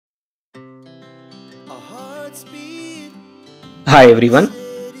Hi everyone,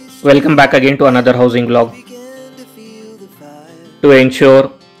 welcome back again to another housing vlog. To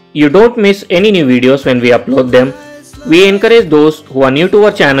ensure you don't miss any new videos when we upload them, we encourage those who are new to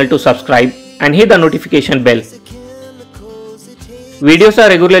our channel to subscribe and hit the notification bell. Videos are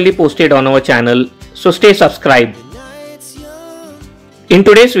regularly posted on our channel, so stay subscribed. In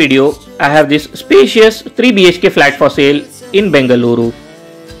today's video, I have this spacious 3 BHK flat for sale in Bengaluru.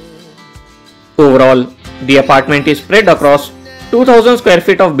 Overall, the apartment is spread across 2000 square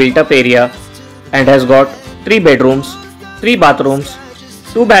feet of built up area and has got 3 bedrooms, 3 bathrooms,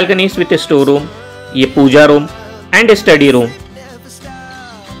 2 balconies with a storeroom, a puja room and a study room.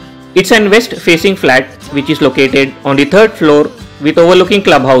 It's an west facing flat which is located on the 3rd floor with overlooking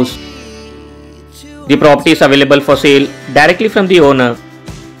clubhouse. The property is available for sale directly from the owner.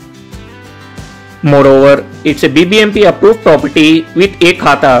 Moreover, it's a BBMP approved property with a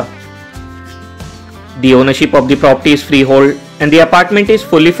khata. The ownership of the property is freehold and the apartment is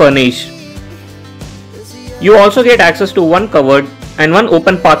fully furnished. You also get access to one covered and one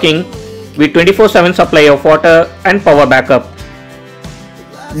open parking with 24/7 supply of water and power backup.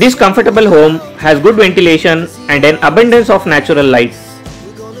 This comfortable home has good ventilation and an abundance of natural light.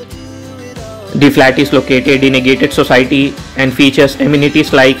 The flat is located in a gated society and features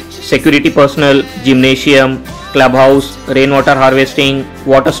amenities like security personnel, gymnasium, clubhouse, rainwater harvesting,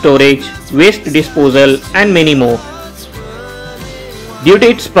 water storage, waste disposal and many more. Due to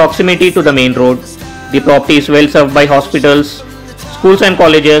its proximity to the main road, the property is well served by hospitals, schools and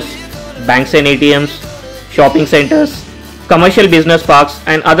colleges, banks and ATMs, shopping centers, commercial business parks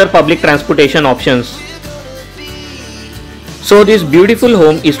and other public transportation options. So this beautiful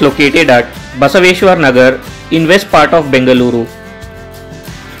home is located at Basaveshwar, Nagar in west part of Bengaluru.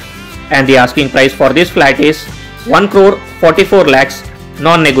 And the asking price for this flat is 1 crore 44 lakhs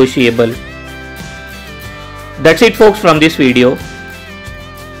non-negotiable. That's it folks from this video.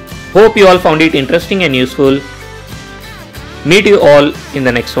 Hope you all found it interesting and useful. Meet you all in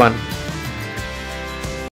the next one.